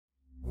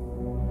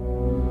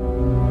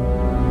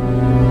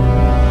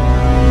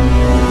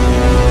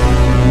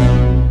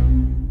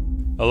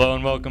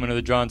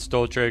the John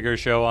Stuhltrager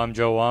Show. I'm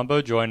Joe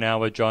Wamba, joined now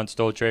with John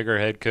Stuhltrager,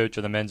 head coach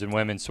of the men's and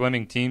women's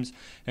swimming teams.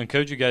 And,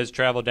 Coach, you guys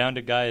traveled down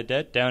to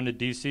Gallaudet, down to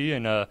D.C.,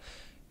 in a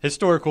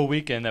historical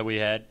weekend that we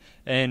had.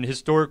 And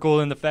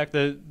historical in the fact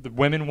that the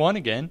women won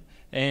again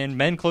and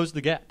men closed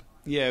the gap.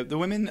 Yeah, the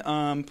women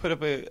put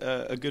up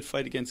a good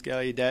fight against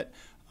Gallaudet.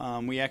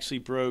 We actually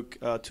broke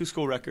two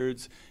school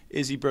records.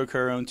 Izzy broke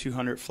her own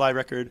 200 fly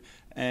record,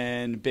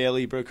 and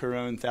Bailey broke her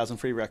own 1,000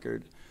 free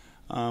record.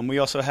 We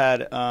also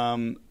had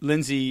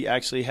Lindsay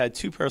actually had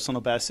two personal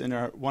bests in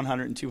her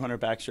 100 and 200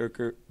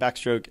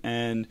 backstroke,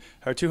 and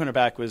her 200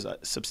 back was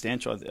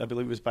substantial. I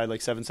believe it was by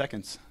like 7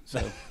 seconds.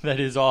 So that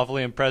is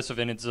awfully impressive,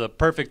 and it's a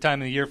perfect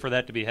time of the year for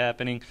that to be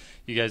happening.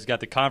 You guys got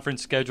the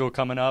conference schedule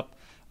coming up,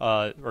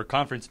 or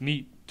conference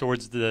meet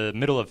towards the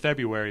middle of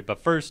February.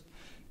 But first,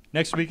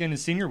 next weekend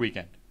is senior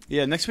weekend.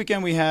 Yeah, next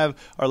weekend we have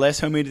our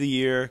last home meet of the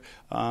year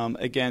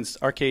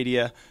against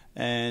Arcadia,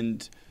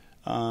 and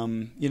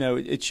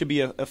it should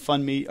be a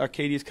fun meet.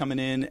 Arcadia's coming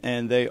in,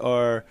 and they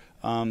are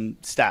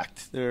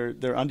stacked.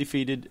 They're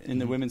undefeated in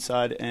the women's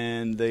side,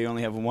 and they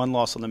only have one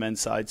loss on the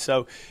men's side.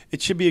 So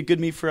it should be a good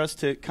meet for us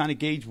to kind of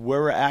gauge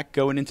where we're at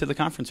going into the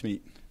conference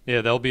meet.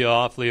 Yeah, that'll be an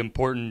awfully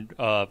important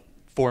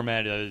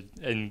format of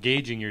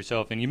engaging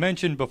yourself. And you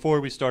mentioned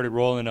before we started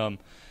rolling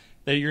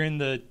that you're in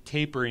the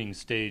tapering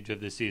stage of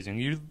the season.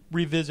 You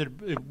revisit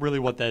really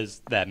what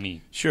does that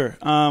mean? Sure.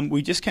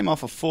 We just came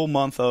off a full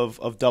month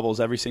of doubles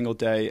every single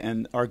day,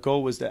 and our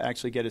goal was to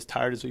actually get as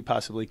tired as we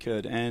possibly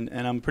could. And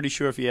I'm pretty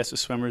sure if you ask the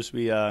swimmers,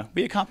 we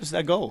accomplished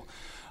that goal.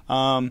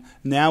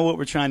 Now what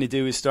we're trying to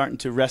do is starting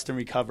to rest and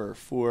recover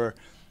for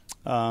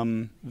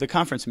the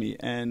conference meet.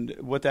 And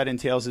what that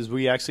entails is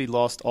we actually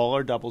lost all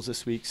our doubles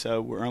this week, so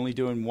we're only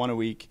doing one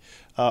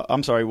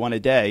a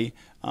day.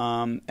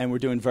 And we're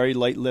doing very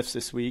light lifts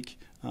this week.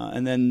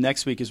 And then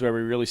next week is where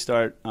we really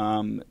start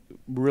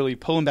really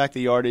pulling back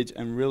the yardage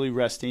and really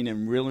resting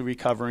and really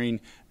recovering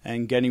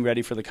and getting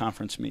ready for the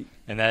conference meet.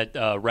 And that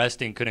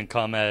resting couldn't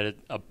come at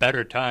a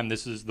better time.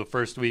 This is the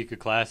first week of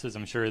classes.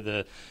 I'm sure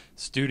the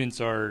students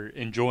are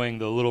enjoying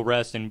the little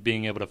rest and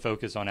being able to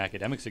focus on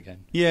academics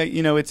again. Yeah,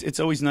 it's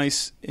always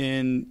nice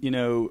in,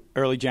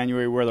 early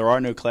January where there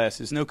are no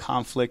classes, no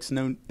conflicts,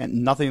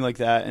 nothing like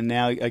that. And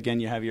now, again,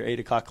 you have your 8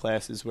 o'clock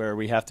classes where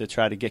we have to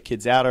try to get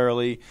kids out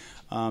early.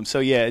 So,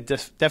 yeah, it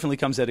definitely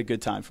comes at a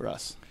good time for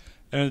us.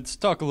 And let's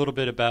talk a little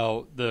bit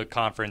about the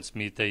conference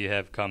meet that you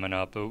have coming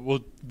up.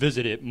 We'll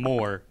visit it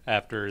more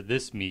after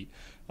this meet.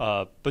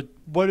 But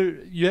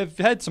you have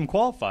had some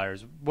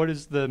qualifiers. What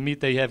is the meet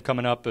that you have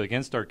coming up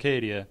against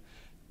Arcadia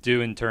do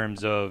in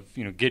terms of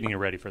getting you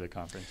ready for the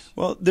conference?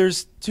 Well,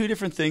 there's two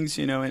different things,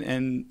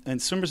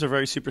 and swimmers are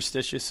very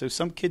superstitious. So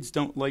some kids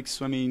don't like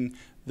swimming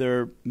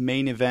their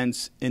main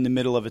events in the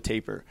middle of a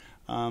taper.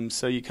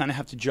 So you kind of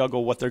have to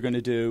juggle what they're going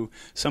to do.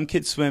 Some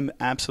kids swim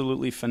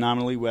absolutely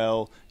phenomenally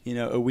well,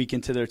 a week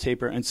into their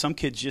taper, and some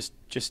kids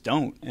just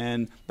don't.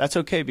 And that's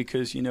okay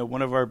because,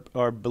 one of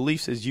our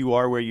beliefs is you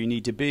are where you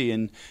need to be.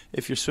 And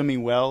if you're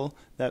swimming well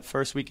that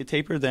first week of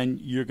taper, then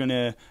you're going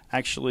to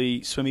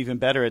actually swim even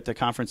better at the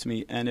conference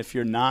meet. And if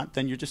you're not,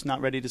 then you're just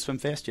not ready to swim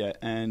fast yet.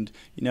 And,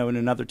 in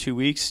another 2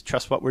 weeks,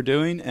 trust what we're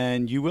doing,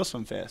 and you will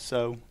swim fast.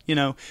 So,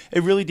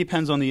 it really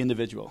depends on the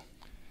individual.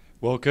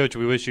 Well, Coach,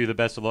 we wish you the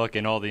best of luck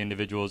and all the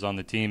individuals on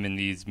the team in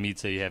these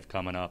meets that you have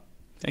coming up.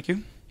 Thank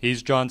you.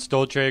 He's John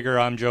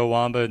Stuhltrager. I'm Joe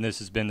Wamba, and this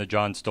has been the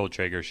John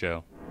Stuhltrager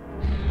Show.